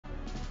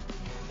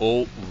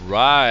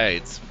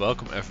Alright,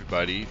 welcome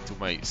everybody to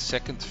my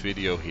second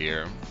video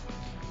here.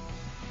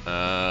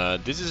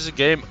 This is a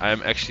game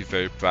I'm actually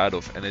very proud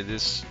of, and it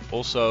is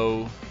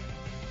also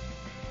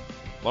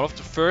one of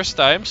the first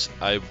times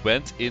I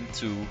went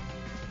into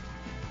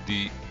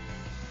the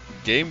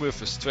game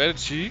with a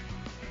strategy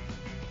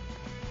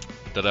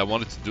that I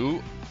wanted to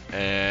do,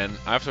 and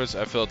afterwards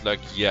I felt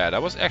like, yeah,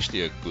 that was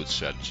actually a good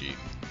strategy.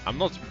 I'm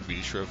not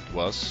really sure if it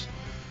was.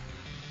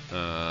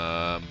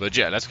 But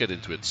yeah, let's get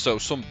into it. So,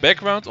 some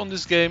background on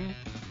this game.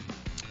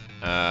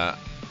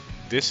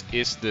 This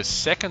is the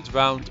second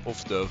round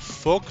of the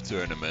folk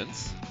tournament.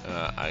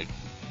 I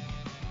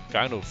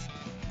kind of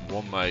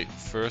won my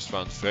first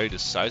round very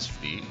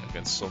decisively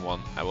against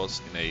someone I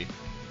was in a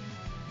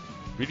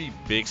really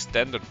big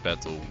standard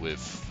battle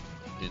with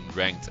in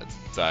ranked at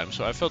the time.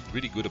 So I felt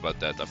really good about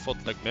that. I thought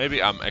like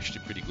maybe I'm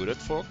actually pretty good at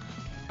folk.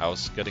 I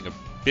was getting a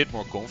bit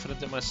more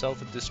confident in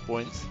myself at this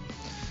point.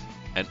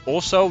 And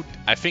also,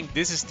 I think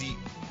this is the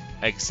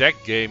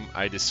exact game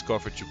I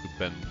discovered you could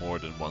ban more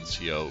than one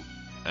CO.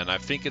 And I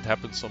think it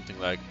happened something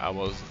like I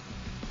was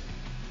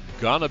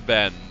gonna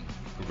ban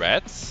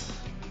Red,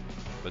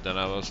 but then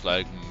I was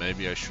like,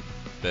 maybe I should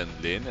ban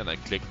Lin, and I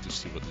clicked to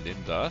see what Lin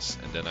does,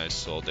 and then I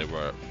saw they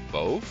were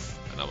both,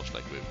 and I was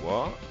like, wait,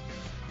 what?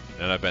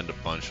 And I banned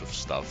a bunch of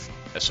stuff.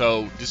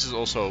 So this is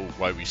also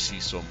why we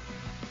see some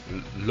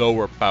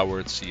lower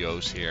powered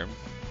COs here.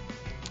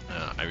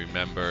 I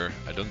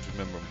don't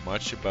remember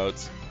much about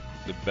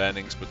the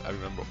bannings, but I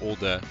remember all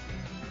the,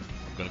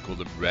 I'm gonna call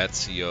them red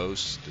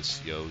COs, the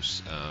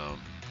COs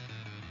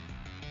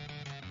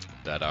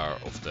that are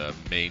of the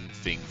main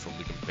thing from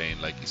the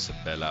campaign, like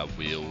Isabella,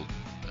 Will,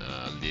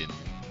 Lin,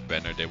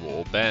 Banner, they were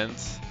all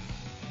banned.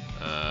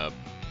 I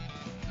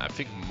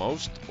think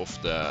most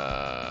of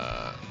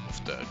the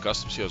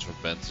custom COs were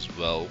banned as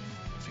well.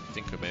 I think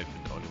Tinker may have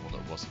been the only one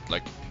that wasn't.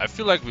 Like, I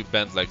feel like we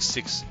banned like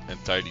 6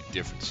 entirely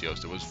different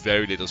COs. There was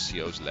very little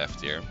COs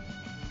left here.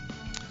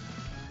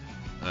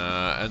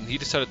 And he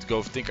decided to go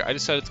with Tinker. I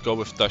decided to go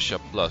with Tasha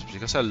Plus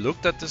because I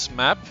looked at this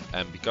map,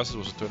 and because it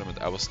was a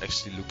tournament, I was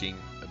actually looking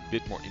a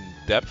bit more in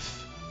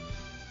depth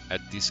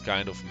at these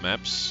kind of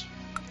maps.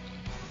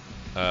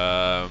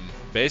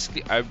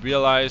 Basically, I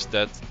realized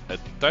that a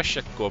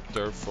Tasha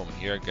copter from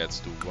here gets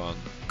to 1,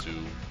 2,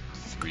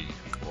 3,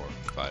 4,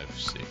 5,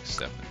 6,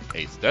 7,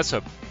 8. That's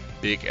a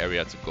big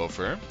area to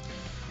cover.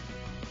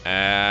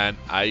 And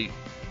I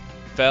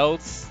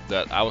felt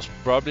that I was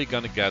probably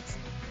gonna get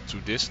to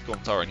this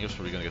comp tower, and he was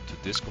probably gonna get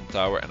to this comp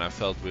tower, and I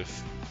felt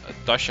with a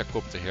Tasha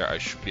copter here I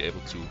should be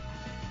able to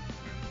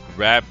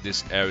grab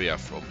this area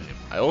from him.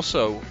 I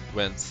also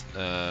went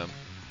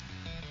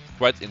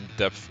quite in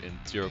depth in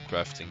tier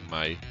crafting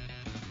my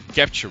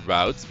capture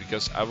route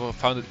because I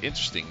found it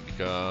interesting,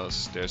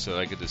 because there's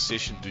like a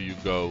decision: do you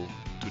go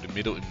to the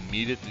middle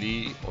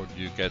immediately, or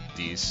do you get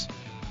these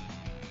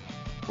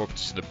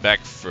copters in the back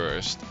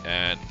first?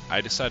 And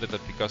I decided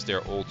that because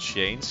they're all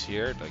chains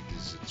here, like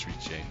this is a 3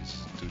 chain, this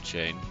is a 2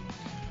 chain,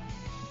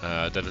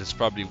 that it's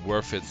probably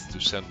worth it to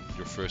send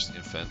your first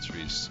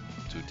inventories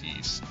to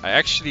these. I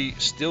actually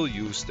still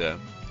use the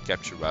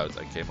capture route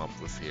I came up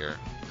with here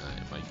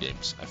in my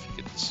games. I think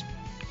it's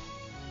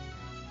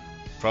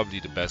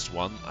probably the best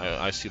one.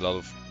 I see a lot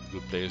of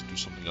good players do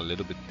something a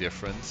little bit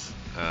different.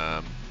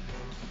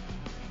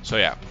 So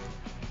yeah,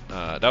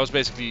 that was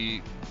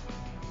basically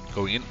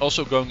going in.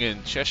 Also going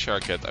in,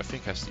 cheshirecat I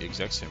think has the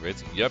exact same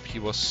rating. Yep, he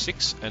was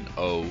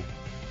 6-0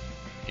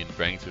 in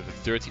ranked with a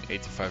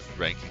 1385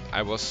 ranking.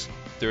 I was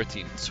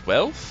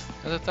 1312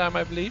 at the time,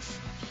 I believe.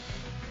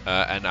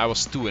 And I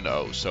was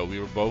 2-0, so we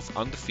were both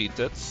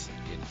undefeated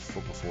in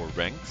 4x4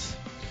 ranked.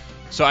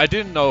 So I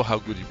didn't know how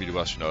good he really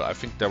was, you know. I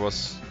think there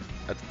was,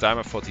 at the time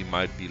I thought he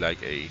might be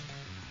like a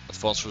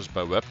advanced rules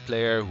by web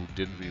player who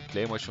didn't really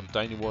play much from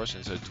Tinywars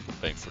and decided to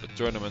campaign for the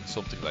tournament,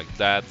 something like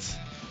that.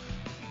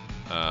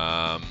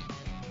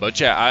 But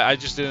yeah, I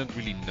just didn't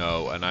really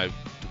know, and I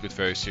took it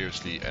very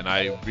seriously, and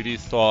I really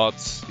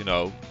thought, you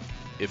know,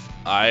 if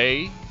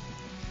I'm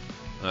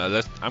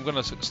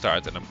gonna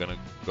start and I'm gonna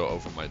go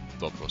over my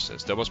thought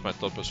process. That was my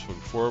thought process for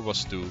before,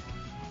 was to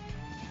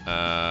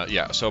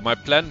yeah, so my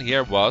plan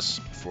here was,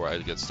 before I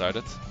get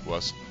started,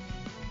 was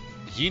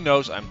he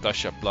knows I'm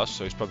Tasha Plus,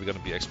 so he's probably gonna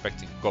be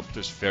expecting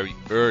copters very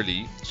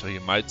early, so he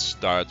might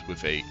start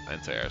with a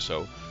anti-air.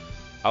 So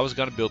I was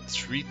gonna build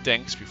 3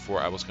 tanks before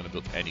I was gonna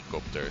build any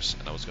copters,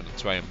 and I was gonna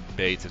try and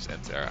bait his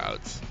anti-air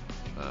out.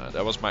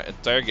 That was my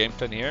entire game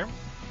plan here,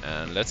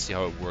 and let's see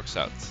how it works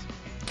out.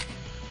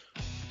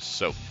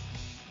 So,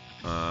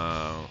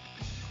 at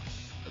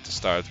the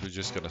start, we're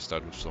just gonna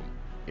start with some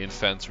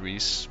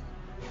inventories.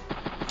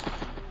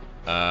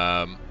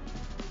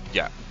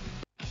 Yeah.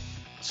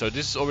 So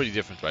this is already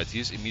different, right?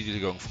 He's immediately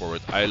going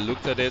forward. I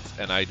looked at it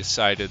and I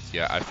decided,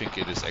 yeah, I think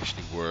it is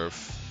actually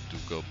worth to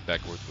go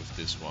backward with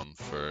this one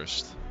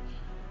first,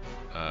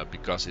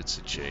 because it's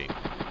a chain.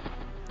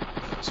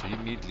 So he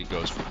immediately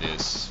goes for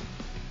this,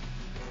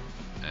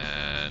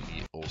 and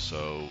he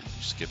also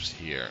skips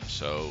here.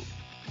 So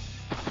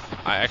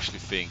I actually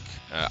think,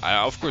 I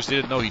of course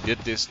didn't know he did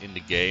this in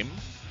the game,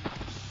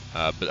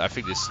 But I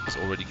think this is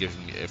already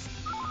giving me a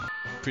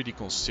pretty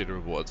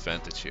considerable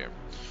advantage here.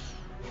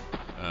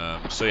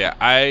 So yeah,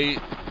 I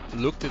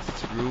looked it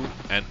through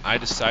and I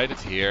decided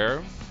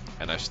here,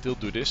 and I still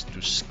do this,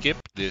 to skip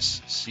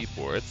this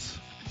seaport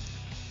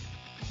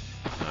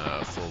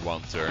for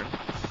one turn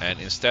and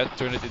instead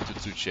turn it into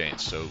 2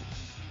 chains. So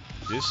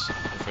this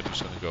infantry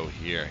is going to go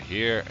here,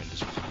 here, and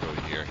this one's going to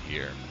go here,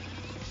 here.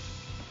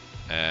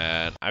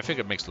 And I think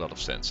it makes a lot of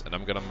sense. And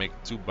I'm going to make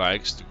 2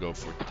 bikes to go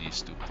for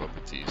these 2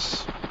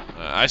 properties.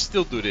 I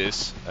still do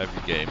this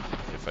every game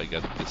if I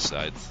get this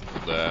side.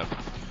 On the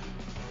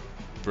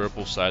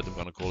purple side, I'm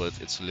going to call it,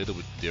 it's a little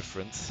bit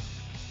different.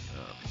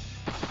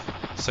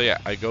 So yeah,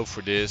 I go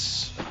for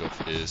this, I go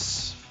for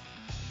this.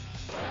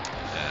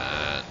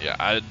 And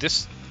yeah,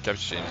 this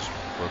capture change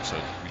works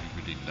out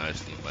really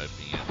nicely in my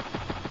opinion.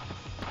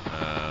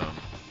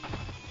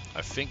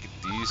 I think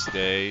these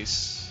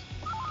days,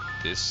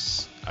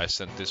 I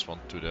sent this one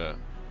to the,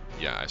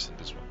 I sent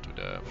this one to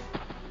the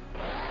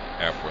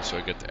airport, so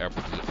I get the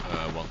airport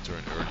 1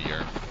 turn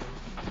earlier.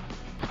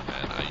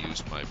 And I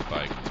use my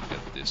bike to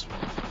get this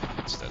one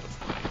instead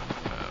of my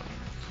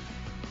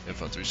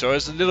infantry. So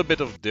it's a little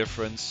bit of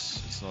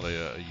difference. It's not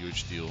a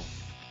huge deal.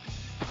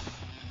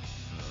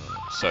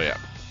 So yeah,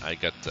 I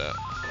get the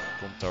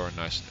com tower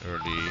nice and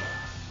early.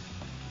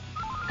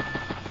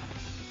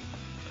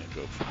 I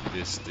go for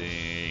this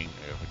thing,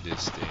 I go for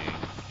this thing.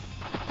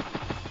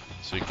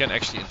 So you can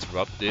actually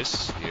interrupt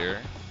this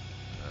here,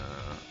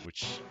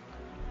 which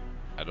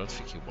I don't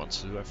think he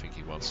wants to do. I think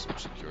he wants to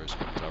secure his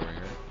com tower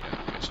here.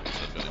 Yeah, okay, so he's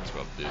not going to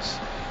interrupt this.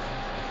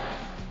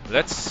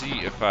 Let's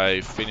see if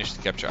I finish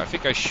the capture. I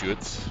think I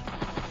should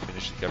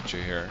finish the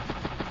capture here.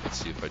 Let's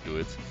see if I do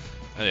it.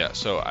 And yeah,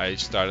 so I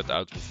started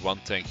out with 1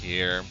 tank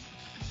here,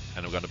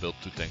 and I'm gonna build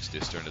 2 tanks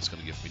this turn. That's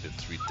gonna give me the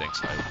 3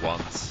 tanks I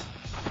want.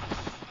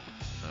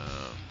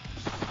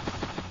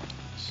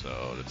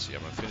 So let's see,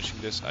 am I finishing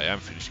this? I am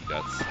finishing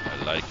that.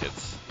 I like it.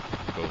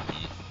 Go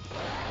me.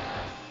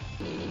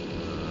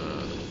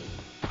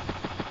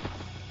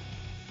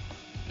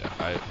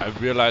 Yeah, I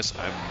realize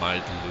I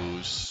might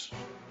lose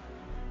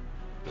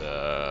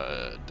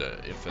the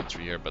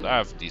infantry here, but I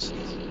have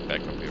decent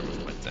backup here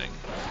with my tank.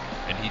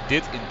 And he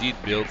did indeed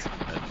build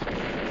an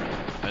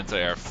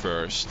anti-air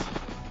first,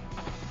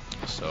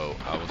 so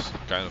I was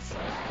kind of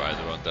right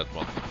around that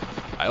one.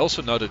 I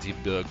also know that he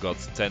got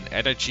 10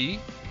 energy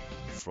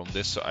from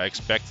this, so I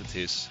expected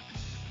his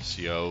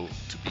CO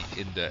to be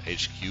in the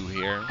HQ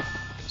here,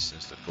 and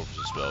since that covers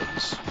as well,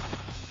 he's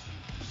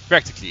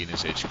practically in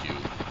his HQ.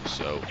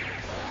 So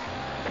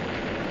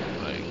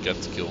I get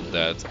the kill on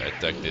that, I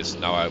attack this.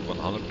 Now I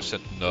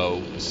 100%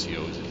 know the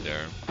CO is in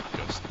there,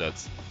 because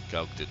that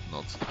calc did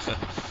not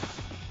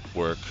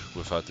work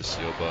without the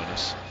CO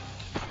bonus.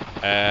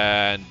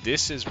 And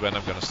this is when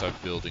I'm gonna start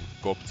building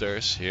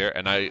copters here,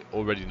 and I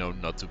already know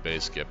not to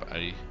base skip.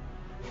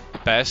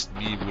 Past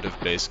me would have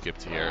base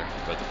skipped here,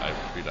 but I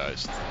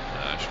realized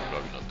I should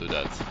probably not do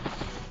that.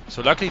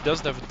 So luckily he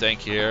doesn't have a tank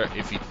here.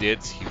 If he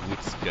did, he would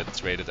get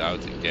traded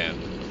out again.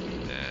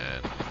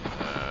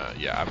 And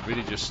yeah, I'm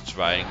really just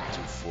trying to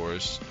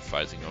force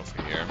fighting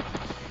over here.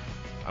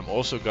 I'm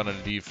also gonna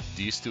leave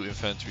these 2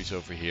 infantries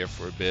over here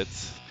for a bit.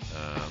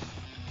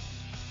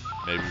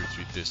 Maybe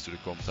retreat this to the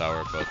com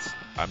tower, but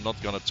I'm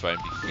not gonna try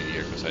and be greedy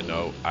here because I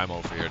know I'm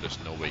over here. There's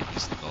no way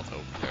he's not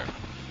over there.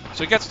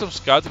 So he gets some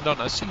scouting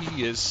done. I see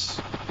he is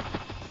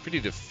pretty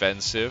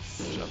defensive,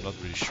 so I'm not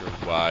really sure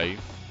why.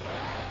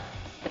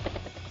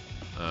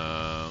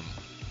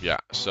 Yeah,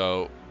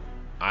 so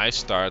I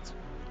start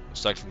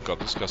cycling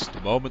copters because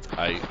the moment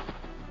I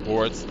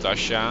board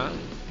Tasha,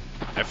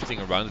 everything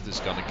around it is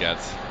gonna get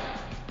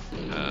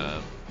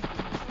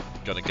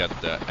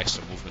the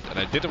extra movement. And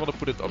I didn't want to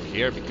put it up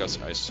here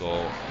because I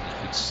saw you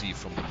could see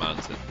from the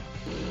mountain.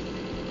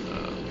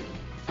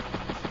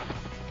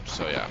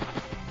 So yeah,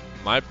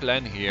 my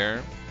plan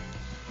here.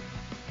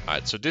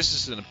 Alright, so this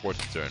is an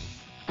important turn.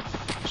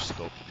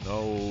 Stop.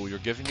 No, you're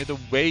giving it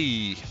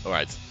away.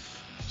 Alright,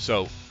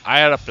 so I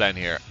had a plan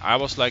here. I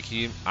was like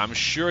him. I'm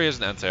sure he has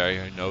an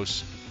anti-air.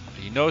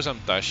 He knows I'm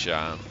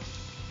Tasha.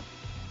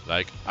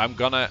 Like, I'm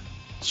gonna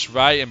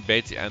try and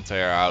bait the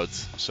anti-air out.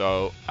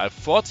 So I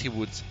thought he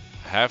would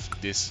have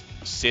this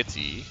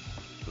city,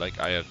 like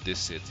I have this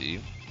city.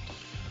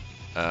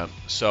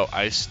 So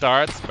I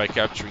start by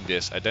capturing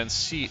this. I then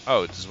see,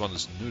 oh, this one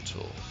is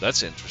neutral.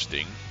 That's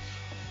interesting.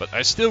 But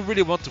I still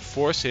really want to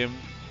force him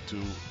to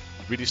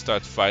really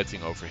start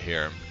fighting over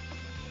here.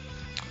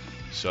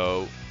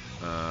 So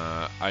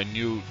I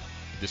knew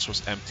this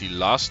was empty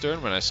last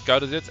turn when I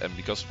scouted it, and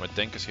because my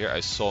tank is here, I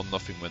saw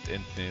nothing went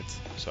in it.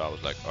 So I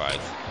was like, alright,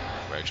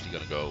 we're actually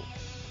gonna go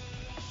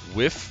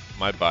with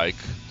my bike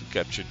to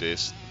capture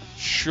this.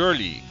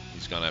 Surely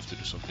he's gonna have to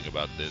do something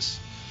about this.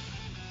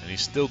 And he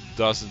still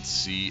doesn't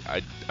see.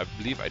 I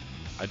believe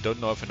I don't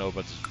know if I know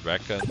about his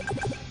reckon.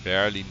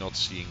 Barely not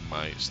seeing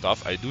my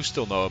stuff. I do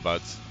still know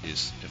about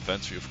his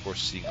infantry, of course,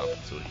 seeing up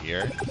until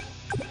here.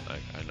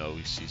 Like, I know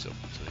he sees up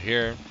until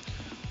here.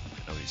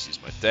 I know he sees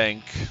my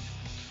tank.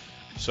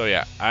 So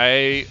yeah,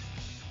 I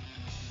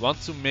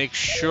want to make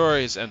sure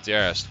his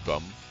anti-air has to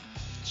come.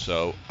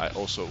 So I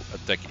also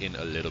attack in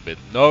a little bit,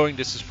 knowing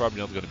this is probably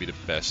not going to be the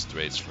best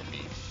trades for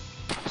me.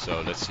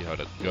 So let's see how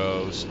that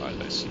goes.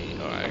 I see.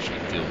 Oh, I actually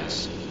kill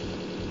his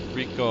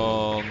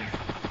recon.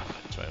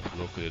 I try and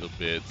block a little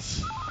bit.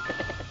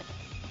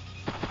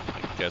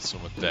 I get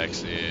some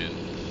attacks in.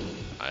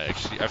 I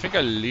think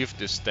I leave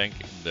this tank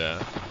in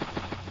the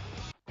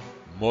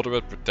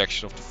moderate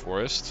protection of the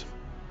forest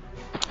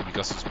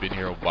because it's been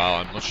here a while.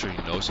 I'm not sure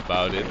he knows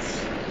about it.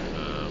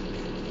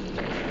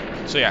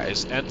 So yeah,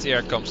 his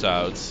anti-air comes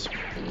out.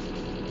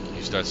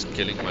 He starts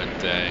killing my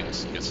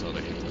tanks. He gets another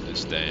hit on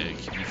this tank.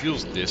 He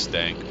reveals this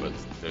tank, but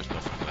there's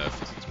nothing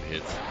left to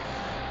hit.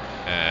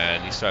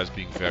 And he starts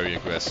being very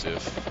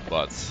aggressive,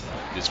 but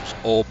this was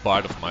all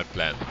part of my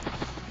plan.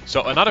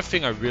 So another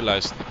thing I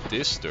realized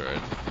this turn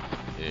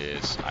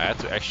is I had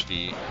to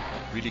actually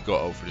really go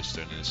over this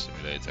turn in the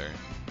simulator.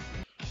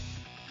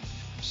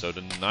 So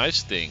the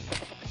nice thing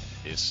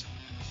is,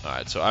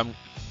 alright, so I'm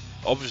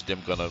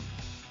gonna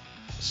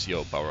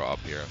CO power up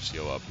here,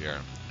 CO up here,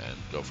 and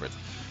go for it.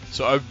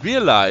 So I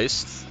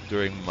realized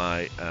during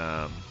my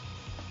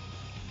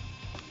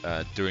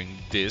during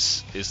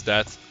this is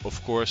that,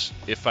 of course,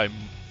 if I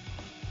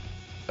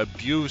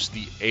abuse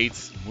the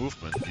 8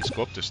 movement these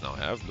copters now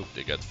have, look,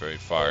 they get very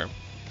far.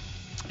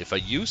 If I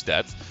use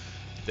that,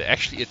 they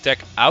actually attack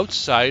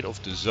outside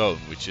of the zone,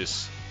 which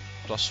is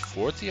plus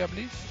 40, I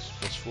believe. It's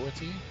plus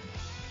 40.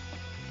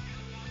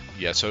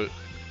 Yeah, so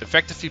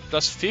effectively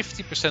plus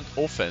 50%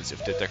 offense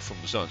if they attack from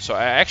the zone. So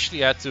I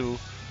actually had to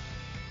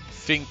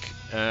think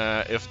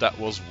if that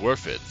was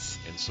worth it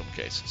in some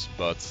cases.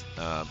 But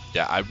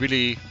yeah, I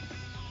really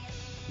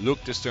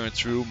looked this turn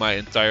through. My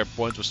entire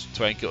point was to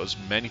try and kill as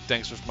many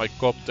tanks with my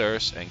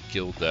copters and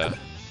kill the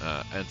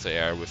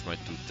anti-air with my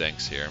 2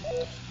 tanks here.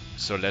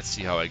 So let's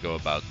see how I go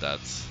about that.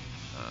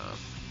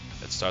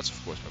 It starts,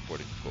 of course, by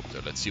boarding the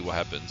copter. Let's see what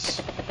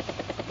happens.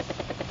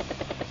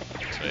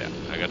 So yeah,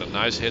 I got a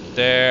nice hit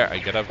there. I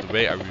get out of the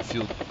way. I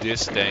revealed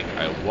this tank.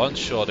 I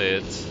one-shot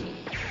it.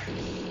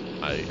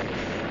 I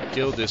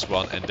kill this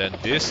one, and then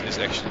this is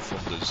actually from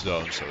the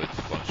zone, so it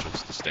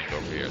one-shots this tank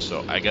over here.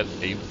 So I get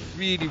a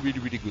really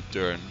good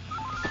turn.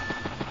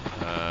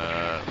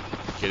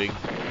 Killing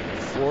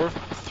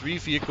 3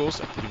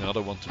 vehicles and putting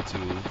another one to 2.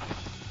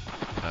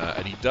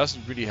 And he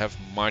doesn't really have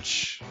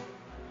much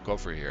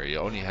cover here. He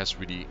only has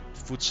really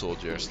foot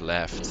soldiers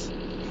left.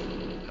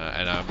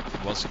 And I'm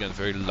once again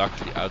very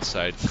luckily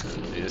outside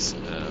his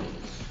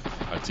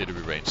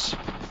artillery range.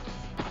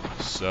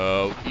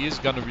 So he is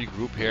gonna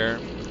regroup here.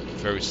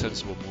 Very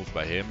sensible move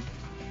by him.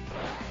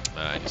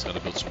 And he's gonna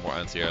build some more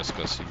anti-airs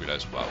because he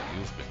realized, wow,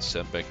 you've been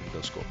sandbagging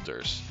those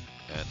copters,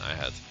 and I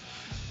had.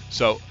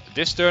 So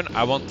this turn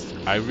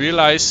I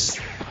realized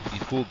he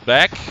pulled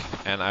back,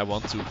 and I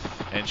want to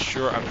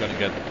ensure I'm gonna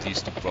get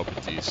these 2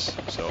 properties.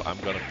 So I'm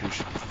gonna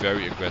push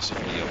very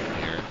aggressively over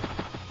here.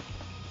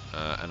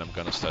 And I'm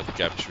gonna start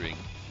capturing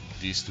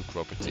these 2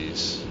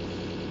 properties.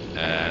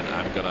 And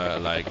I'm gonna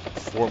like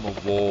form a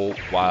wall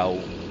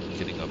while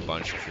killing a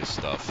bunch of his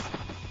stuff.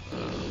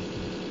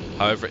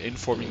 However, in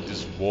forming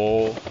this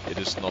wall, it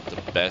is not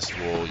the best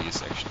wall.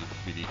 He's actually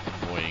really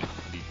annoying,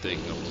 really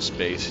taking up the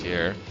space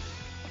here.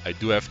 I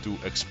do have to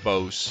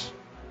expose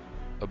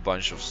a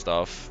bunch of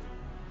stuff.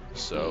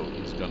 So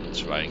he's gonna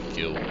try and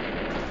kill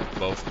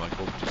both my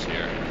copters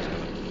here, and he's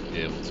gonna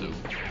be able to.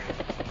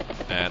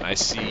 And I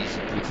see he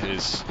put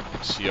his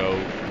CO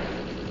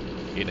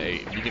in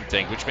a medium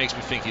tank, which makes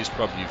me think he's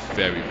probably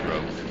very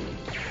broke.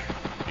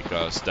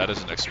 Because that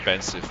is an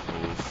expensive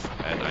move,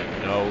 and I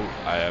know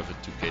I have a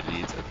 2k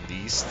lead at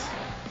least.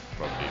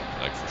 Probably,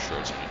 like for sure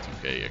it's only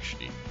 2k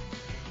actually.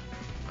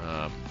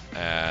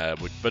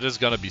 But it's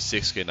gonna be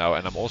 6k now,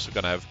 and I'm also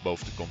gonna have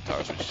both the comp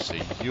towers, which is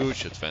a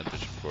huge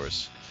advantage, of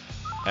course.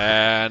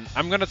 And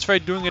I'm gonna try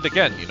doing it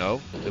again, you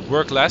know. It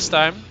worked last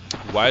time,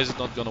 why is it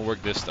not gonna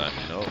work this time,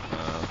 you know?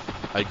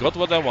 I got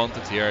what I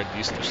wanted here,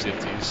 these 2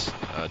 cities,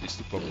 these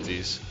 2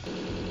 properties.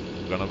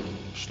 I'm gonna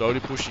slowly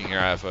pushing here.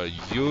 I have a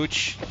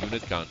huge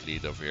unit count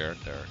lead over here.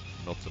 They're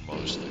not the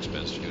most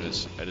expensive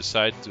units. I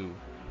decide to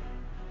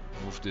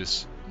move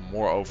this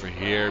more over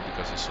here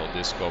because I saw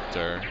this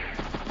copter.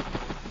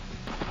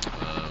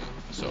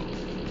 So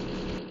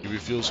he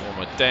reveals all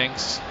my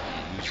tanks.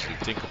 He uses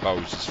the Tinkerpower,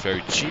 which is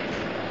very cheap,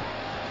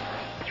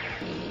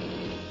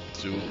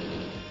 to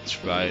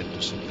try and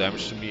do some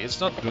damage to me. It's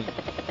not doing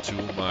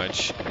too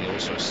much. And he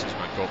also sees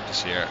my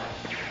copters here.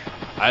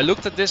 I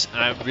looked at this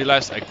and I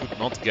realized I could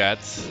not get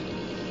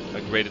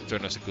a greater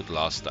turn as I could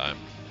last time,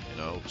 you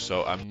know.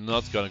 So I'm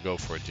not gonna go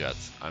for it yet.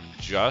 I'm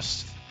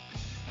just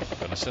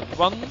gonna send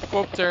 1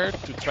 copter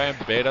to try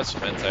and bait out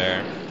some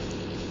anti-air.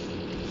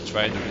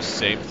 Try and do the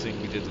same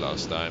thing we did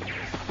last time.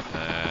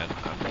 And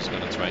I'm just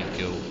gonna try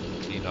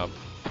and clean up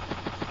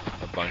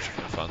a bunch of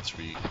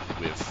infantry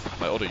with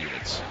my other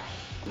units.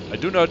 I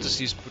do notice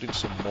he's putting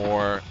some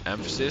more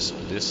emphasis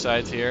on this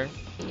side here.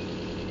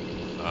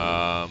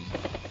 Yeah,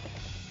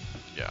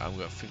 I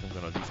think I'm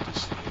gonna leave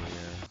this here.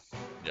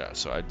 Yeah,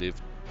 so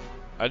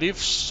I leave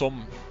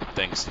some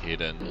tanks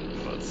hidden,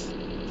 but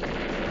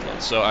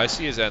not. So I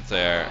see his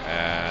anti-air,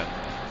 and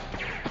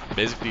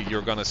basically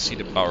you're gonna see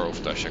the power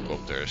of the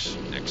cheshirecats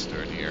next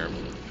turn here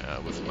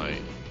with my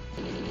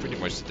pretty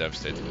much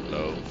devastating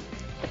blow.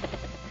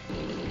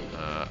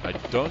 I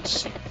don't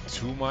see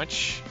too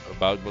much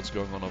about what's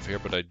going on over here,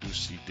 but I do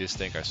see this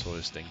tank. I saw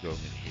his tank going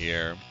in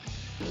here.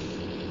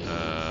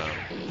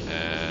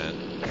 And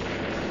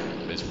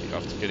basically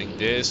after getting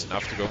this, and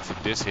after going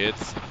for this hit,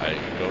 I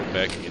go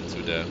back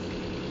into the...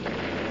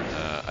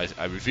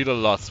 I reveal a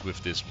lot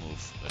with this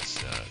move.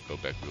 Let's go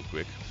back real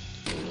quick.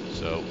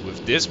 So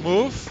with this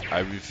move, I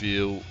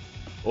reveal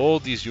all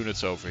these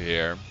units over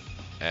here.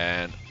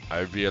 And I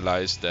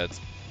realize that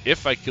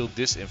if I kill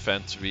this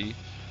infantry,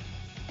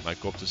 my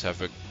copters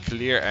have a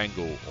clear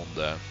angle on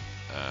the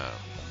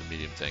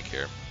medium tank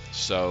here.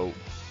 So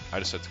I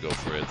decided to go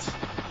for it.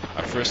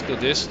 I first kill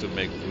this to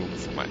make room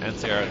for my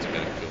anti-air to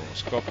get a kill on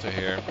this copter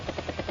here.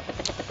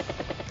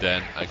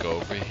 Then I go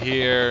over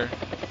here.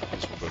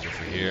 This one goes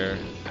over here.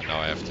 And now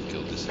I have to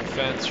kill this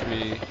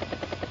infantry.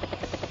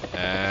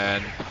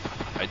 And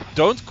I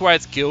don't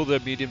quite kill the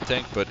medium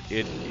tank, but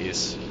it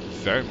is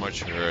very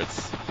much hurt.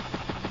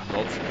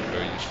 Not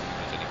very useful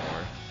unit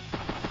anymore.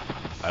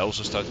 I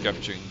also start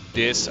capturing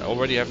this. I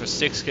already have a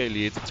 6k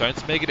lead. Trying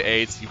to make it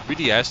 8. He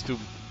really has to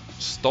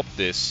stop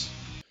this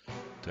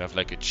to have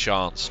like a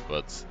chance,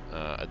 but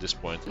at this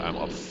point I'm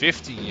up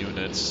 15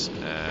 units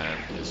and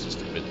it's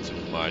just a bit too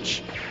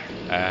much.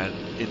 And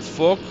in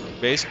Fog,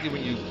 basically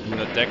when you do an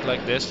attack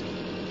like this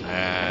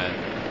and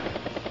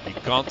you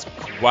can't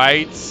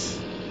quite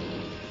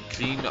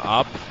clean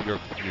up your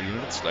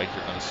units, like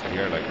you're gonna see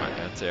here, like my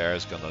anti-air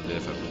is gonna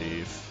live, I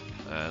believe,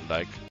 and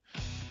like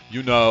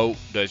you know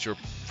that you're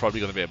probably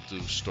gonna be able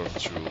to storm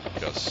through,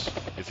 because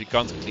if you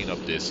can't clean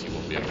up this, you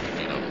won't be able to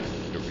clean up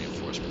your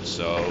reinforcements.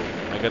 So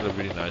I got a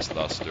really nice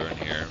last turn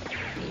here,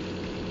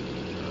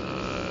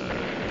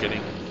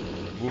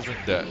 removing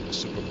the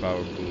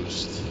superpower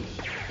boost,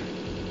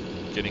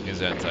 getting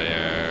his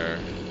anti-air,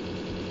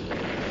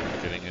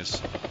 getting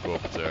his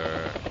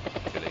copter,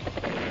 getting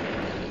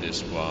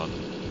this one,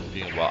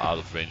 being well out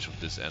of range of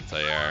this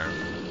anti-air,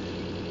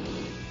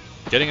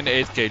 getting an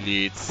 8k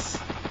lead,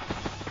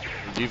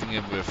 leaving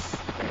him with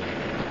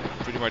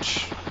pretty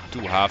much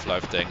 2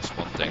 half-life tanks,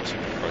 1 tank,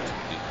 super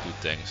 2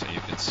 tanks, and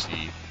you can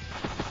see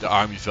the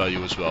army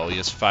value as well. He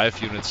has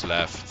 5 units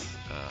left.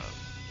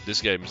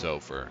 This game is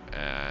over,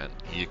 and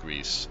he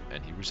agrees,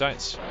 and he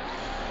resigns.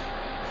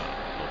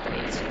 Not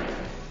bad.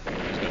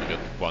 He's gonna get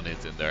 1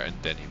 hit in there, and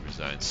then he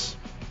resigns.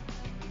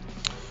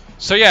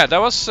 So yeah,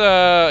 that was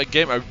a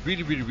game. I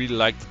really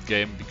liked the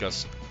game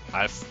because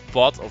I've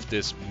thought of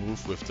this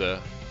move with the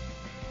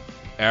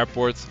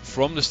airport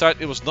from the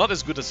start. It was not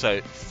as good as I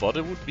thought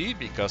it would be,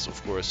 because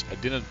of course I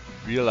didn't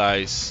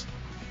realize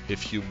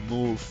if you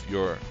move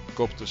your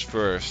copters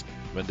first,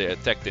 when they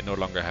attack they no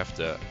longer have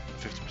the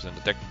 50%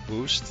 attack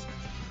boost.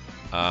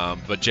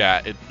 But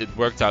yeah, it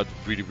worked out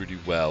really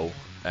well,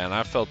 and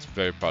I felt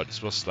very proud.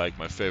 This was like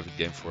my favorite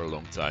game for a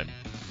long time.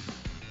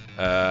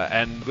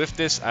 And with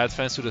this I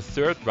advanced to the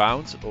 3rd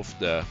round of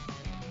the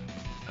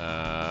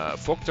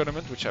Fog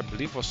tournament, which I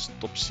believe was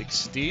top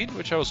 16,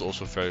 which I was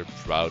also very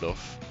proud of.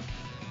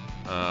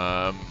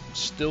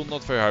 Still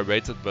not very high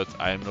rated, but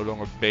I am no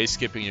longer base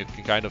skipping. You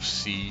can kind of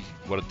see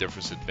what a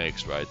difference it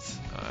makes, right?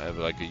 I have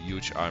like a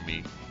huge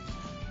army.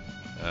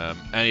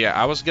 And yeah,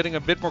 I was getting a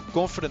bit more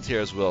confident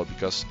here as well,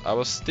 because I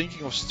was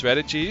thinking of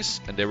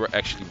strategies and they were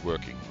actually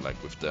working, like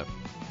with the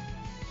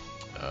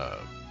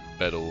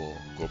battle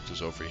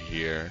copters over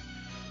here.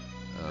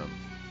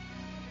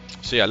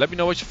 So yeah, let me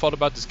know what you thought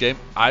about this game.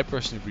 I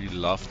personally really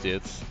loved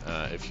it.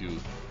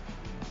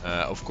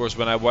 Of course,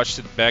 when I watched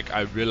it back,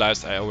 I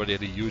realized I already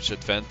had a huge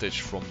advantage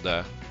from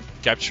the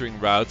capturing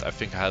route. I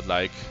think I had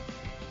like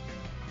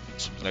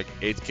something like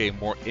 8k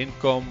more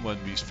income when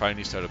we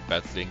finally started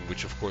battling,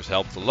 which of course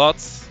helped a lot,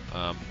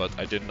 but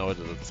I didn't know it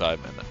at the time,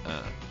 and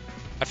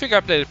I think I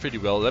played it pretty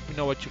well. Let me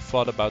know what you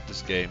thought about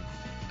this game,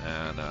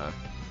 and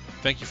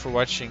thank you for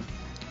watching.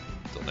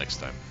 Until next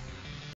time.